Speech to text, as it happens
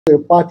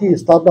Party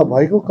स्थापना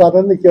भएको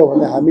कारणले के हो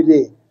भने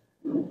हामीले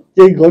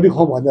केही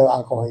गरिखाउँ भनेर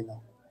आएको होइन।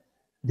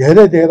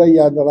 धेरै धेरै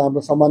यहाँनिर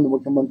हाम्रो सामान्य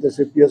मुख्यमन्त्री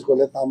श्री PS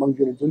गोले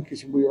तामाङजीले जुन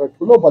किसिमको एउटा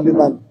ठुलो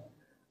बलिदान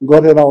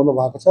गरेर आउनु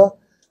भएको छ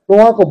र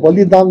उहाँको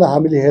बलिदानलाई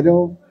हामीले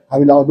हेऱ्यौँ,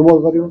 हामीले अनुभव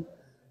गऱ्यौँ।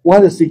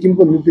 उहाँले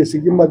सिक्किमको निम्ति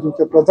सिक्किममा जुन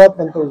चाहिँ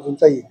प्रजातन्त्र जुन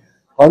चाहिँ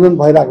हनन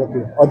भइरहेको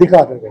थियो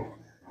अधिकारहरू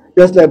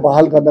त्यसलाई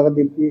बहाल गर्नको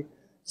निम्ति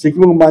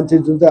सिक्किमको मान्छे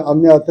जुन चाहिँ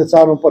अन्य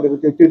अत्याचारमा परेको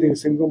थियो त्योदेखि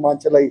सिक्किमको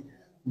मान्छेलाई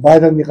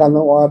बाहिर निकाल्न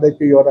उहाँलाई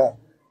त्यो एउटा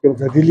के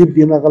भन्छ रिलिफ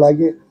दिनको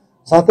लागि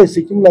साथै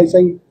सिक्किमलाई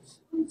चाहिँ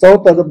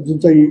चौतर्फ जुन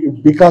चाहिँ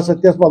विकास छ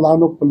त्यसमा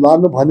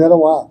लानु भनेर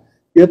उहाँ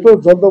यत्रो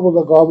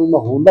जल्दोबल्दो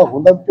गभर्मेन्टमा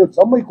हुँदा त्यो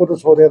जम्मै कुरो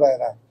छोडेर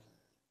आएर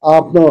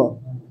आफ्नो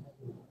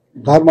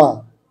घरमा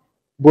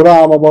बुढा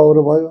आमा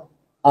बाउहरू भयो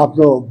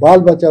आफ्नो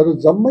बालबच्चाहरू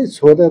जम्मै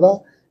छोडेर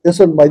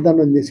यसो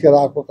मैदानमा निस्केर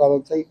आएको कारण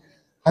चाहिँ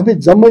हामी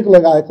जम्मैको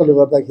लागि आएकोले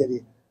गर्दाखेरि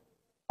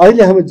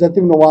अहिले हामी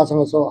जति पनि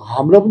उहाँसँग छौँ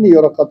हाम्रो पनि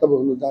एउटा कर्तव्य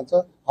हुन जान्छ।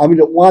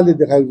 हामीले उहाँले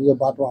देखाएको जुन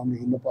बाटो हामीले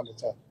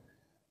हिँड्नुपर्नेछ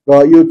र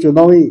यो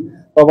चुनावी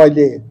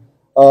तपाईँले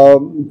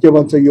के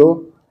भन्छ यो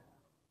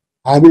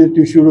हामीले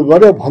त्यो सुरु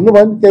गर्यो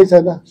भन्नुभयो भने केही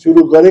छैन,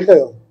 सुरु गरेकै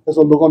हो,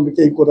 त्यसो लुकाउनु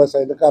केही कुरा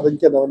छैन। कारण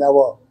किनभने अब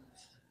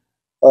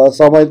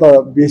समय त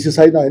बेसी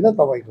छैन होइन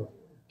तपाईँको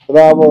र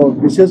अब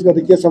विशेष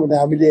गरी के छ भने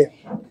हामीले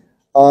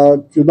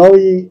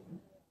चुनावी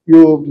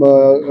यो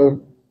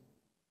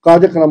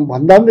कार्यक्रम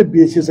भन्दा पनि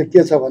बेसी चाहिँ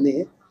के छ भने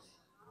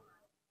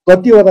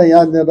कतिवटा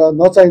यहाँनिर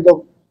नचाहिँदो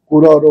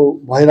कुराहरू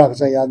भइरहेको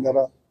छ यहाँनिर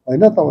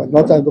होइन तपाईँ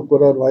नचाहिँदो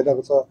कुराहरू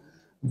भइरहेको छ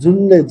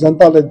जुनले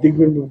जनतालाई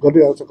दिग्भ्रमित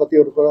गरिरहेको छ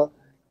कतिवटा कुरा।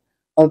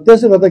 अनि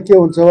त्यसले गर्दा के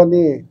हुन्छ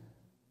भने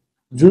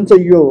जुन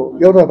चाहिँ यो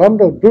एउटा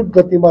राम्रो द्रुत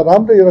गतिमा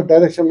राम्रो एउटा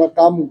डाइरेक्सनमा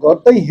काम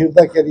गर्दै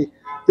हिँड्दाखेरि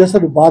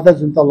त्यसरी बाधा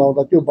जुन त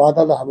लाउँदा त्यो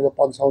बाधालाई हामीले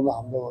पन्छाउन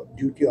हाम्रो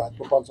ड्युटी हो,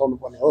 हातमा पन्छाउनु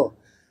पर्ने हो।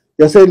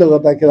 त्यसैले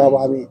गर्दाखेरि अब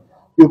हामी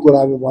यो कुरा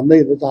हामी भन्दै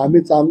हिँड्छ। हामी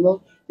चाहन्न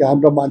कि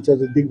हाम्रो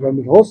मान्छेहरू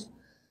दिग्भ्रमित होस्,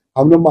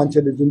 हाम्रो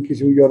मान्छेले जुन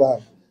किसिमको एउटा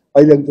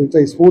अहिले जुन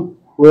चाहिँ स्मुथ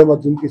वेमा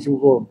जुन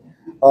किसिमको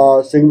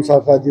सिक्किम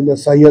सरकारजीले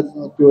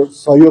त्यो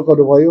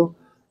सहयोगहरू भयो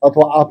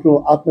अथवा आफ्नो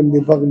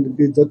आत्मनिर्भरको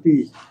निम्ति जति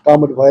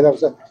कामहरू भइरहेको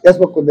छ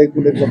यसमा कुनै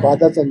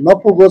बाधा चाहिँ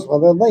नपुगोस्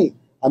भनेर नै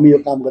हामी यो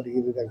काम गर्दै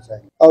हिँडिरहेको छ।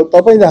 अब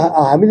तपाईँले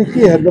हामीले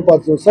के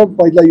हेर्नुपर्छ सब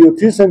पहिला यो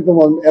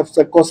 371 एफ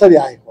चाहिँ कसरी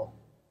आएको।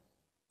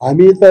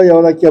 हामी त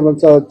एउटा के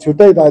भन्छ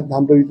छुट्टै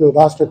हाम्रो यो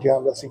राष्ट्र थियो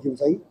हाम्रो सिक्किम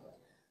चाहिँ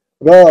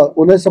र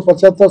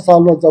 1975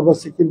 सालमा जब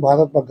सिक्किम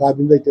भारतमा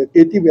गाभिँदै थियो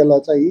त्यति बेला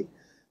चाहिँ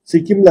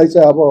सिक्किमलाई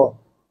चाहिँ अब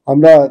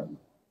हाम्रा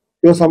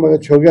त्यो समयको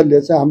छोगेलले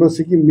चाहिँ हाम्रो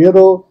सिक्किम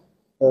मेरो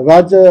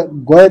राज्य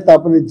गए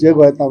तापनि जे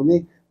गए तापनि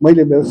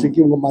मैले मेरो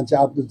सिक्किमको मान्छे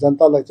आफ्नो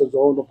जनतालाई चाहिँ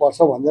जोगाउनु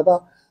पर्छ भनेर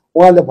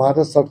उहाँले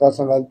भारत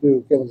सरकारसँग त्यो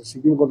के भन्छ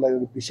सिक्किमको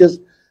लागि विशेष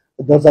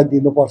दर्जा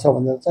दिनुपर्छ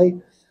भनेर चाहिँ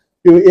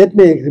त्यो 8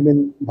 मे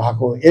एग्रिमेन्ट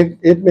भएको।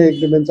 8 मे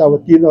एग्रिमेन्ट चाहिँ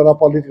अब 3वटा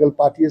पोलिटिकल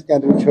पार्टी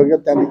त्यहाँदेखि छोड्यो,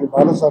 त्यहाँदेखि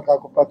भारत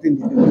सरकारको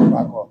प्रतिनिधित्व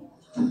भएको।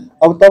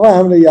 अब तपाईँ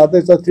हामीलाई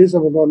यादै छ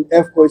 371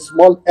 एफ को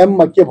स्मल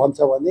एममा के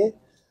भन्छ भने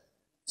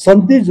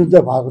सन्धि जुन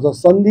चाहिँ भएको छ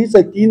सन्धि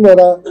चाहिँ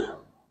 3वटा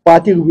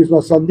पार्टीको बिचमा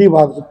सन्धि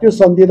भएको छ त्यो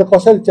सन्धिले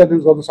कसरी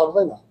च्यालेन्ज गर्न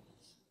सक्दैन।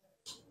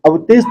 अब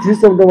त्यस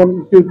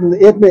 371 त्यो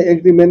 8 मे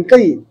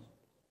एग्रिमेन्टकै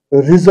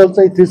रिजल्ट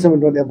चाहिँ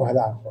 371 एफ भएर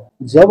आएको।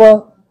 जब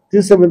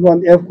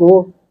 371 एफ को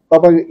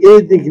तपाईँको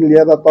एदेखि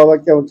लिएर तल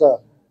के हुन्छ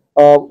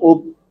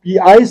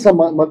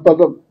PI-सम्म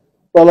मतलब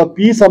तल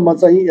P-सम्म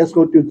चाहिँ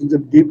यसको त्यो जुन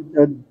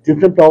चाहिँ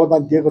डिफ्रेन्ट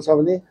प्रावधान दिएको छ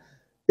भने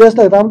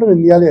त्यसलाई राम्रो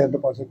नियाले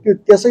हेर्नुपर्छ। त्यो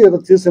त्यसै एउटा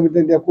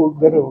 371 एफको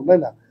गरेर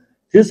हुँदैन।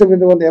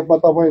 371 एफमा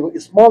तपाईँको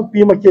स्मल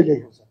पीमा के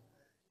लेखेको छ,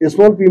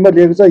 स्मल पीमा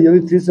लेखेको छ यदि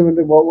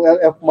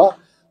 371 एफमा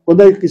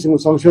कुनै किसिमको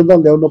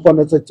संशोधन ल्याउनु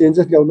पर्ने छ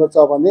चेन्जेस ल्याउनु छ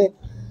भने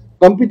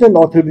कम्पिटेन्ट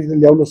अथोरिटीले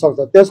ल्याउन सक्छ।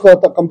 त्यसको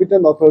अर्थ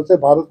कम्पिटेन्ट अथोरिटी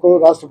चाहिँ भारतको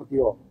राष्ट्रपति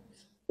हो।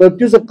 तर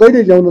त्यो चाहिँ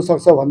कहिले ल्याउन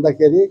सक्छ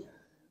भन्दाखेरि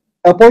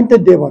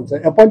एपोइन्टेड डे भन्छ।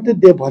 एपोइन्टेड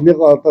डे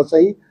भनेको अर्थ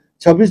चाहिँ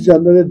 26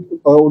 जनवरी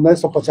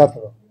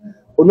 1975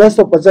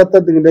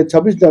 1975देखि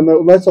 26 जनवरी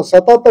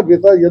 1977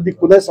 भित्र यदि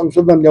कुनै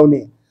संशोधन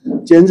ल्याउने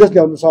चेन्जेस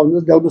ल्याउन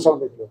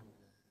सक्दैन थियो।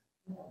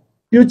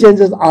 त्यो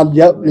चेन्जेस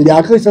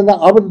ल्याएकै छैन।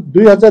 अब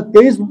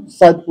 2023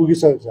 सायद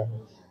पुगिसकेको छ।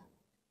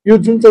 यो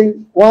जुन चाहिँ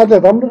उहाँले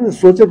राम्ररी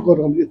सोचेको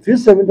कुरो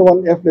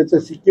 371 एफले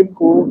चाहिँ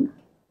सिक्किमको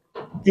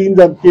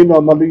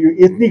मतलब यो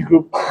एथनिक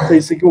ग्रुप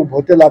चाहिँ सिक्किम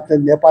भोटे लाग्छ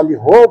नेपाली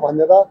हो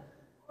भनेर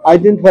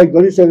आइडेन्टिफाई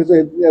गरिसकेको छ।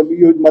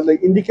 यो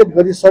मतलब इन्डिकेट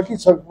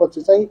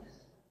गरिसकिसकेपछि चाहिँ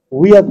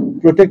वी आर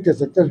प्रोटेक्टेड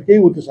छ। त्यस केही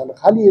उद्देश्य छैन।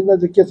 खालि यसमा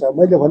चाहिँ के छ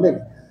मैले भने नि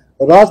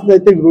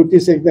राजनैतिक रोटी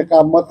सेक्ने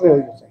काम मात्रै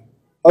होइन चाहिँ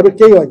अरू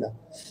केही होइन।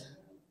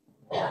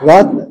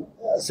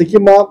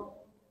 सिक्किममा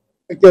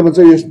के भन्छ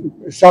यो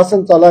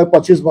शासन चलायो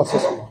 25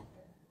 वर्षसम्म।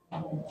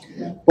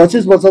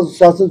 25 वर्ष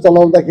शासन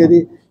चलाउँदाखेरि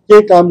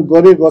के काम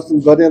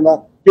गरेन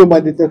त्यो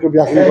मैले त्यसको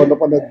व्याख्या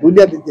गर्नुपर्ने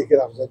दुनियाँले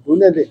देखिरहेको छ।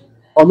 दुनियाँले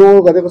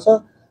अनुभव गरेको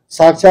छ,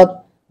 साक्षात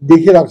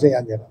देखिरहेको छ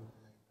यहाँनिर।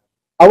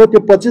 अब त्यो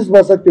 25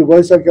 वर्ष त्यो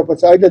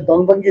गइसकेपछि अहिले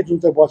दङदङ्गी जुन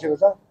चाहिँ बसेको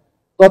छ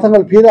कथामा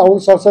फेरि आउन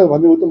सक्छ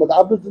भन्ने उद्देश्य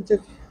आफ्नो जुन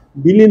चाहिँ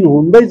विलिन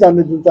हुँदै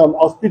जाने जुन चाहिँ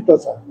अस्तित्व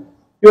छ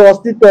त्यो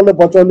अस्तित्वलाई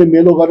बचाउने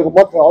मेलो गरेको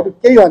मात्र अरू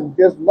केही होइन।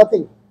 There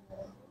nothing.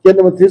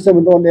 किनभने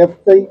 371 एफ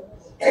चाहिँ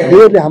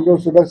धेरैले हाम्रो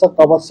सुरक्षा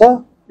कवच छ।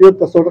 त्यो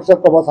त सुरक्षा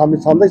कवच हामी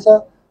छँदैछ,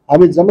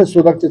 हामी जम्मै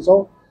सुरक्षित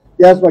छौँ।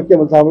 त्यसमा के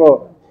भन्छ हाम्रो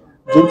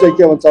जुन चाहिँ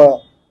के भन्छ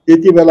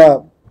त्यति बेला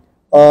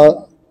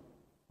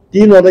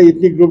 3वटा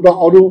इथनिक ग्रुप र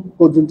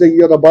अरूको जुन चाहिँ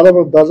एउटा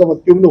बराबर दर्जामा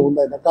तिर्नु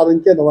हुँदैन। कारण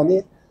किनभने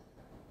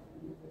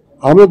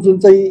हाम्रो जुन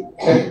चाहिँ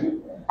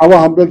अब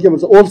हाम्रो के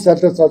भन्छ ओल्ड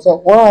सेटलर्स छ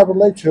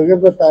उहाँहरूलाई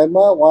छोडेको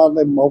टाइममा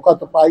उहाँहरूलाई मौका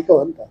त पाएको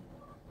हो नि त,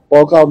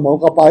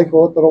 मौका पाएको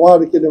हो। तर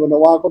उहाँहरू किनभने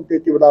उहाँको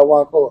त्यति बेला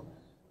उहाँको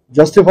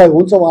जस्टिफाई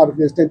हुन्छ उहाँहरूको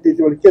प्रेसिडेन्ट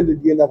त्यति बेला किन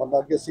दिएन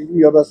भन्दाखेरि सिक्किम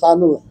एउटा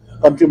सानो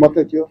कन्ट्री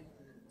मात्रै थियो।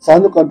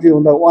 सानो कन्ट्री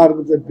हुँदा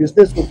उहाँहरूको चाहिँ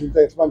बिजनेसको जुन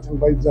चाहिँ एक्सपेन्सन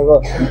भएको जग्गा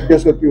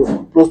त्यसको त्यो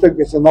प्रोस्पेक्ट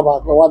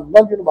नभएको उहाँले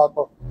नदिनु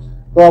भएको।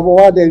 तर अब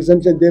उहाँले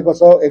एक्जम्पसन दिएको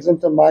छ,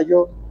 एक्जम्पसन माग्यो,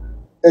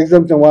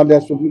 एक्जम्पसन उहाँले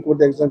सुप्रिम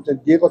कोर्टले एक्जम्पसन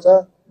दिएको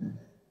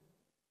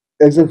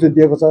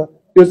छ,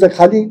 त्यो चाहिँ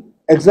खालि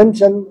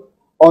एक्जम्पसन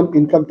अन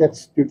इन्कम ट्याक्स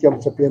त्यो के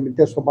भन्छ पेमेन्ट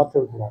त्यसको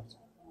मात्रै कुरा छ।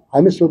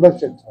 हामी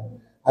सुरक्षित छौँ,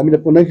 हामीले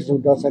कुनै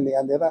किसिमको डर छैन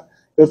यहाँनिर।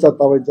 यो चाहिँ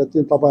तपाईँ जति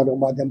तपाईँहरूको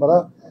माध्यमबाट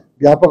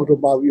व्यापक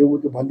रूपमा यो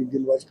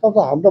भनिदिनु भएको छ।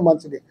 हाम्रो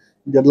मान्छेले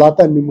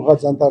लाता निमुख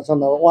जनता छन्,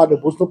 अब उहाँले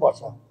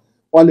बुझ्नुपर्छ,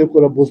 उहाँले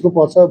कुरा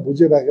बुझ्नुपर्छ।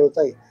 बुझिराखेर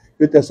चाहिँ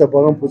यो त्यसै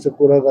बगम फुसे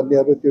कुरा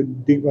गर्नेहरू त्यो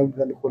डिग्रेड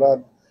गर्ने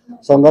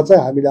कुरासँग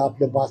चाहिँ हामीले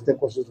आफूले बाँच्ने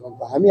कोसिस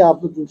गर्छ। हामी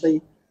आफ्नो जुन चाहिँ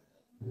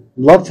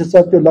लक्ष्य छ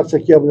त्यो लक्ष्य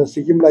के हो भने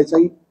सिक्किमलाई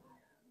चाहिँ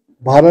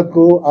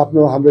भारतको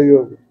हाम्रो यो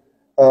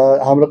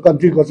हाम्रो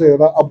कन्ट्रीको चाहिँ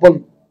एउटा अब्बल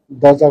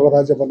दर्जाको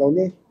राज्य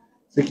बनाउने,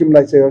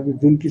 सिक्किमलाई चाहिँ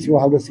जुन किसिमको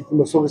हाम्रो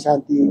सिक्किममा सुख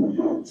शान्ति,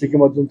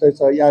 सिक्किममा जुन चाहिँ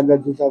छ यहाँनिर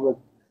जुन चाहिँ अब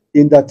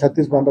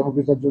 336 भन्दाको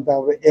बिचमा जुन चाहिँ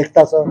हाम्रो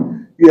एकता छ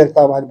यो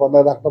एकता हामीले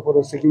बनाएर राख्नु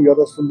पर्यो। सिक्किम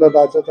एउटा सुन्दर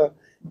राज्य छ,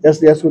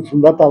 यसको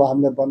सुन्दरतालाई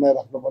हामीले बनाएर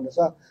राख्नुपर्ने छ।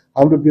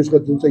 हाम्रो बिचको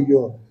जुन चाहिँ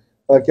यो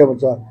के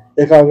भन्छ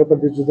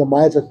एकाग्रताको जुन चाहिँ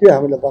माया छ त्यो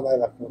हामीले बनाएर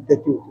राख्नु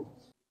त्यति हो।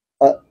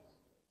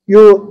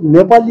 यो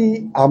नेपाली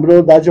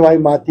हाम्रो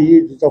दाजुभाइमाथि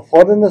जुन चाहिँ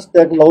फरेनर्स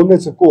ट्याक्स लगाउने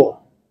चाहिँ को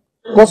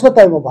कसको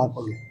टाइममा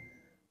भएको नि?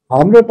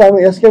 हाम्रो टाइममा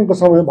एसकेएमको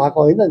समयमा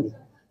भएको होइन नि।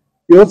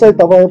 यो चाहिँ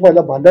तपाईँ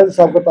पहिला भण्डारी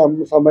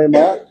साहबको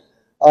समयमा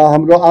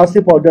हाम्रो आरसी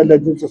पौडेलले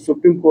जुन चाहिँ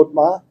सुप्रिम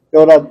कोर्टमा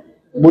एउटा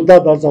मुद्दा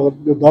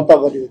दर्ता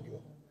गरेको थियो।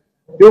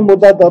 त्यो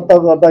मुद्दा दर्ता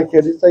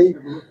गर्दाखेरि चाहिँ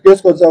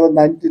त्यसको जब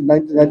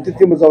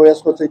 1993 जब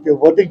यसको चाहिँ त्यो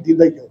भर्डिक्ट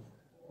दिँदै थियो,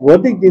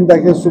 भर्डिक्ट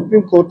दिँदाखेरि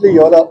सुप्रिम कोर्टले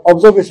एउटा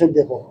अब्जर्भेसन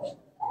दिएको,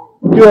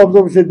 त्यो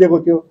अब्जर्भेसन दिएको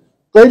थियो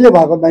कहिले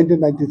भएको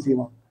 1993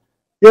 मा।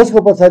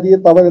 त्यसको पछाडि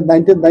तपाईँले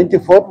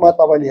 1994 मा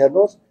तपाईँले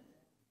हेर्नुहोस्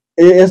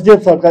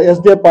एसडिएफ सरकार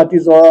एसडिएफ पार्टी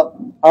जो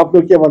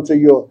आफ्नो के भन्छ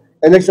यो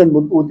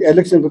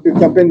इलेक्सनको त्यो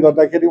क्याम्पेन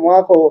गर्दाखेरि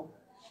उहाँको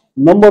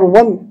नम्बर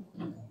 1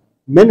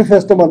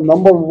 मेनिफेस्टोमा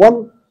नम्बर 1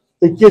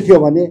 चाहिँ के थियो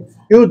भने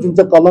यो जुन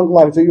चाहिँ कलङ्क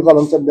लाग्छ यो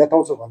कलङ्क चाहिँ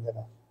मेटाउँछु भनेर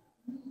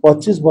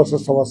 25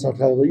 वर्षसम्म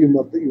सरकारको यो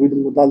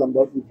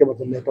मुद्दालाई के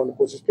भन्छ मेटाउने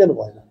कोसिस किन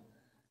भएन?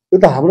 यो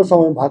त हाम्रो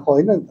समयमा भएको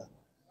होइन नि त।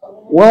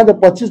 उहाँले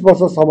 25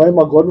 वर्ष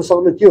समयमा गर्नु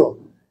सक्ने थियो।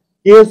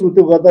 केस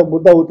उयो गर्दा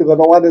मुद्दा उयो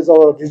गर्दा उहाँले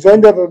जब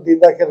रिजोइन्डर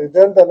दिँदाखेरि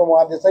रिजोइन्डरमा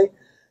उहाँले चाहिँ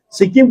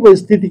सिक्किमको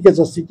स्थिति के छ,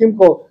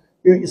 सिक्किमको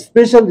यो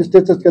स्पेसल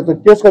स्टेटस के छ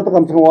त्यसको त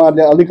कमसेकम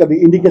उहाँले अलिकति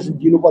इन्डिकेसन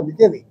दिनुपर्ने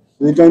थियो नि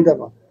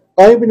रिजोइन्डरमा,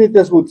 कहीँ पनि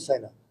त्यसको उयो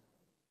छैन।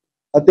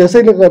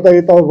 त्यसैले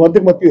गर्दाखेरि तपाईँ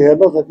भर्डिक्टमा त्यो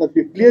हेर्नुहोस् न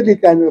त्यो क्लियरली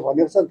त्यहाँनिर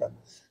भनेको छ नि त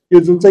यो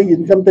जुन चाहिँ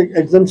इन्कम ट्याक्स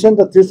एक्जम्पसन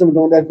र ट्रिटमेन्ट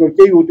उनीहरूको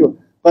केही उयो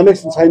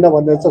कनेक्सन छैन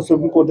भनेर चाहिँ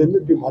सुप्रिम कोर्टले नै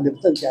त्यो भनेको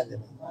छ नि त्यहाँनिर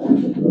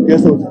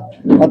त्यस्तो हुन्छ।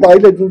 अन्त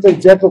अहिले जुन चाहिँ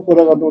ज्याकको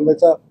कुरा गर्नु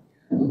हुँदैछ,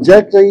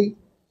 ज्याक चाहिँ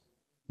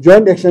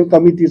जोइन्ट एक्सन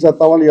कमिटी छ,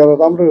 तपाईँले एउटा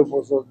राम्रो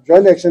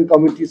जोइन्ट एक्सन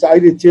कमिटी छ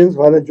अहिले चेन्ज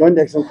भएर जोइन्ट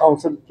एक्सन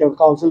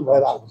काउन्सिल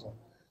भएर आएको छ।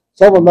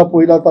 सबभन्दा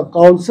पहिला त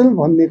काउन्सिल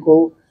भन्नेको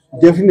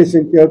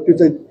डेफिनेसन के हो त्यो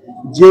चाहिँ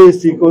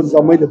जेएसीको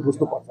जम्मैले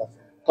बुझ्नुपर्छ।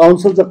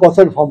 काउन्सिल चाहिँ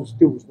कसरी फर्म हुन्छ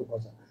त्यो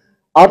बुझ्नुपर्छ।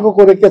 अर्को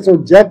कुरो के छ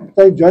ज्याक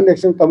चाहिँ जोइन्ट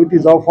एक्सन कमिटी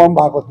जब फर्म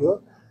भएको थियो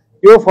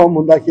त्यो फर्म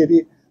हुँदाखेरि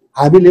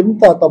हामीले पनि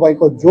त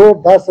तपाईँको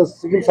जोरदार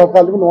सिक्किम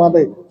सरकारले पनि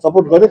उहाँलाई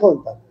सपोर्ट गरेको हो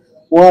नि त।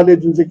 उहाँले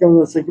जुन चाहिँ के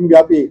भन्छ सिक्किम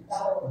व्यापी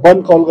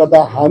बन्द कल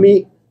गर्दा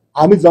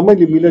हामी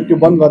जम्मैले मिलेर त्यो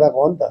बन्द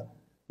गराएको हो नि त।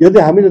 यदि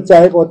हामीले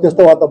चाहेको हो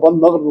त्यस्तो भए त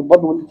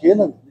बन्द हुने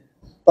थिएन नि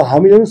त।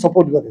 हामीले पनि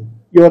सपोर्ट गऱ्यौँ,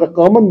 यो एउटा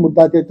कमन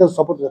मुद्दा थियो त्यसको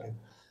सपोर्ट गऱ्यौँ।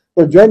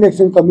 तर जोइन्ट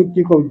एक्सन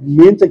कमिटीको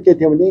मेन चाहिँ के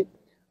थियो भने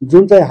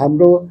जुन चाहिँ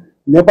हाम्रो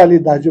नेपाली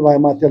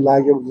दाजुभाइमाथि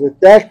लागेको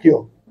ट्याक्स थियो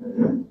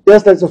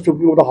त्यसलाई चाहिँ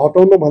सुप्रिम कोर्ट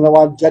हटाउनु भनेर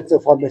उहाँ ज्याक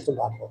चाहिँ फर्मेसन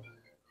भएको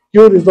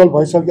त्यो रिजल्भ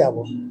भइसक्यो। अब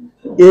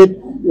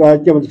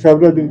 8 के भन्छ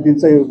फेब्रुअरी दिन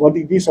चाहिँ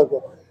भर्डिक्ट दिइसक्यो।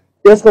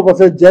 त्यसको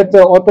पछाडि ज्याक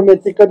चाहिँ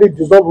अटोमेटिकली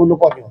डिजल्भ हुनु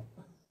पर्ने हो।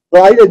 र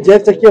अहिले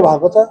ज्याक चाहिँ के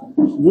भएको छ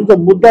जुन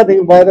चाहिँ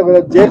मुद्दादेखि बाहिर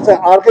गएर ज्याक चाहिँ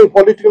अर्कै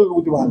पोलिटिकल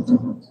उयो भएको छ,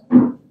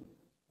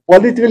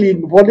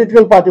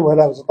 पोलिटिकल पार्टी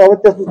भइरहेको छ। तपाईँ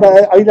त्यसमा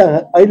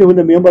अहिले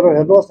हुने मेम्बरहरू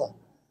हेर्नुहोस् न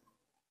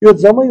यो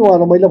जम्मै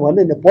उहाँलाई मैले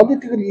भने नि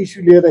पोलिटिकल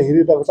इस्यु लिएर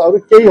हेरिरहेको छ, अरू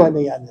केही होइन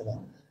यहाँनिर।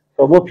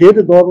 र म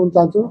फेरि दोहोऱ्याउन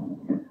चाहन्छु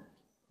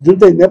जुन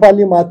चाहिँ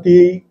नेपालीमाथि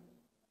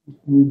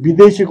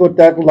विदेशीको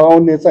ट्याक्स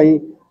लगाउने चाहिँ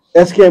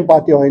एसकेएम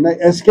पार्टी होइन,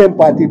 एसकेएम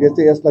पार्टीले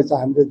चाहिँ यसलाई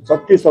चाहिँ हामीले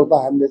जति सक्दो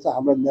हामीले चाहिँ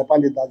हाम्रो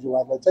नेपाली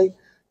दाजुभाइलाई चाहिँ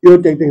यो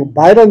टेक्निक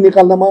बाहिर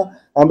निकाल्नमा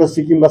हाम्रो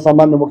सिक्किमका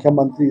सामान्य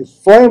मुख्यमन्त्री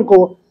स्वयंको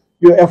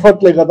यो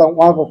एफर्टले गर्दा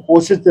उहाँको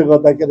कोसिसले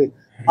गर्दाखेरि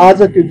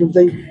आज त्यो जुन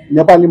चाहिँ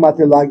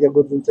नेपालीमाथि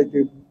लागेको जुन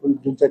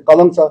चाहिँ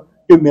कलङ्क छ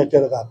त्यो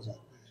मेटेर गएको छ।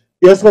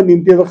 त्यसको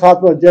निम्ति र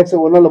खासमा ज्याक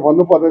चाहिँ उनीहरूले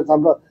भन्नु पर्यो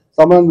हाम्रो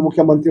सम्मानित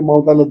मुख्यमन्त्री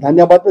महोदयलाई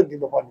धन्यवाद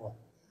दिनुपर्ने हो।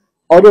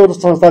 अरू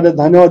संस्थाले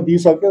धन्यवाद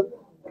दिइसक्यो,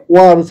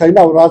 उहाँहरू छैन,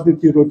 अब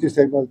राजनीति रोटी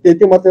छैन,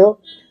 त्यति मात्रै हो।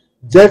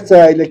 जेट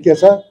चाहिँ अहिले के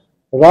छ,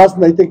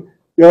 राजनैतिक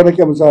एउटा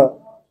के भन्छ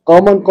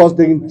कमन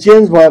कजदेखि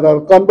चेन्ज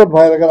भएर कन्भर्ट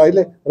भएर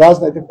अहिले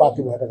राजनैतिक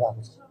पार्टी भएर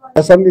गएको छ।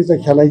 एसेम्ब्ली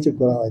चाहिँ खेलाइचे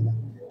कुरा होइन।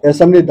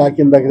 एसेम्ब्ली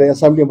डाकिँदाखेरि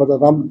एसेम्ब्लीमा त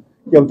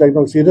के भन्छ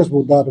एकदम सिरियस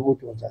मुद्दाहरू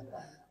उठ्यो हुन्छ।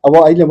 अब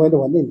अहिले मैले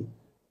भने नि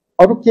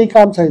अरू केही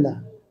काम छैन,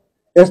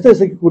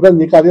 यस्तै कुरा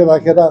निकालेर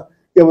राखेर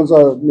के भन्छ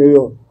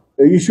यो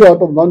issue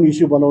out of non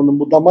issue बनाउने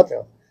मुद्दा मात्रै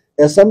हो।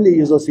 Assembly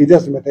is a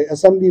serious matter.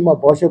 एसेम्ब्लीमा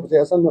बसेपछि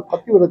एसेम्ब्लीमा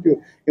कतिवटा त्यो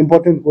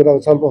इम्पोर्टेन्ट कुराहरू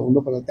छलफल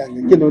हुनुपर्छ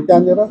त्यहाँनिर, किनभने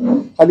त्यहाँनिर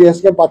खालि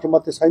एसकेएम पार्टी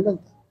मात्रै छैन नि त,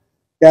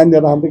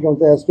 त्यहाँनिर हाम्रो के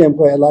भन्छ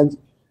एसकेएमको एलायन्स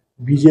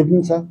बिजेपी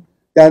पनि छ,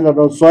 त्यहाँनिर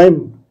स्वयं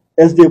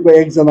एसडिएफको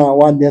एकजना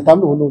उहाँ नेता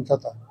पनि हुनुहुन्छ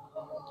त।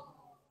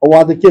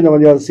 उहाँ त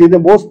किनभने सिधै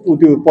मोस्ट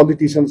त्यो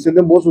पोलिटिसियन,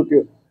 सिधै मोस्ट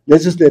त्यो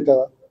लेजिस्लेटर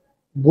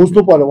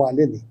बुझ्नु पर्यो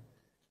उहाँले नि।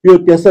 यो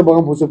त्यसै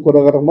बगमफुसको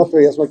कुरा गरेर मात्र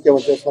यसमा के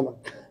भन्छ यसमा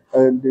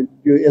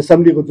यो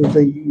एसेम्ब्लीको जुन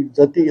चाहिँ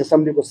जति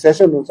एसेम्ब्लीको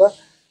सेसन हुन्छ,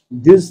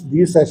 this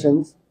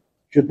sessions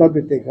should not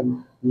be taken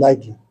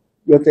lightly.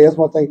 यो चाहिँ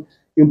यसमा चाहिँ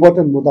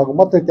इम्पोर्टेन्ट मुद्दाको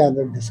मात्रै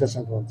त्यहाँनिर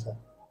डिस्कसन हुन्छ।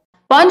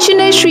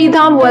 Panchanay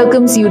Sridham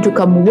welcomes you to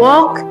come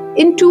walk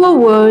into a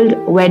world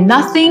where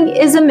nothing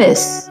is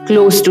amiss.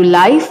 Close to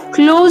life,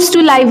 close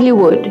to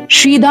livelihood.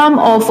 Sridham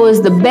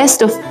offers the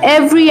best of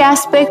every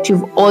aspect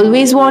you've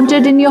always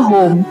wanted in your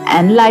home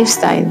and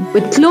lifestyle.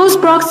 With close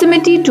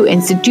proximity to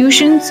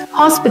institutions,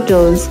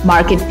 hospitals,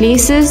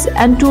 marketplaces,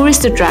 and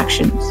tourist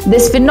attractions.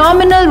 This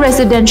phenomenal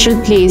residential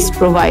place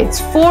provides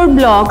 4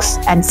 blocks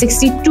and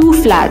 62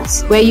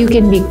 flats where you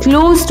can be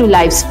close to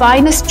life's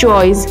finest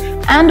joys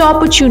and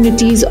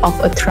opportunities of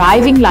a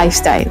thriving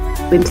lifestyle.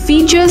 With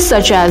features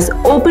such as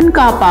open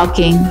car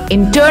parking,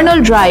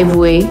 internal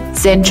driveway,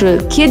 central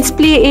kids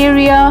play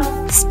area,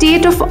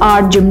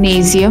 state-of-art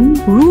gymnasium,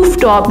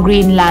 rooftop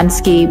green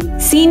landscape,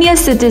 senior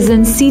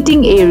citizen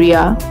seating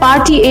area,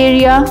 party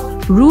area,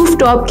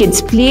 rooftop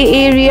kids play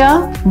area,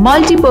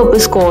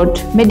 multi-purpose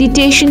court,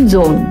 meditation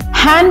zone.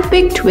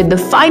 Handpicked with the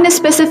finest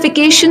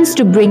specifications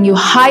to bring you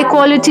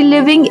high-quality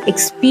living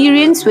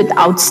experience with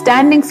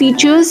outstanding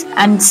features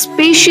and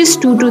spacious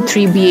 2 to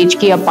 3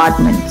 BHK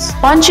apartments.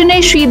 Panchanay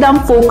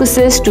Sridham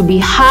focuses to be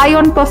high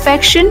on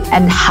perfection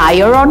and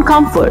higher on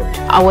comfort.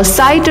 Our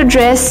site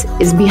address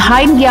is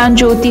behind Gyan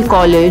Jyoti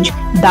College,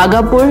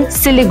 Dagapur,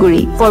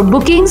 Siliguri. For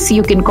bookings,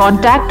 you can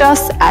contact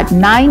us at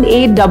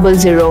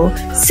 9800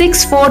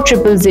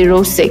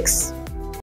 64006.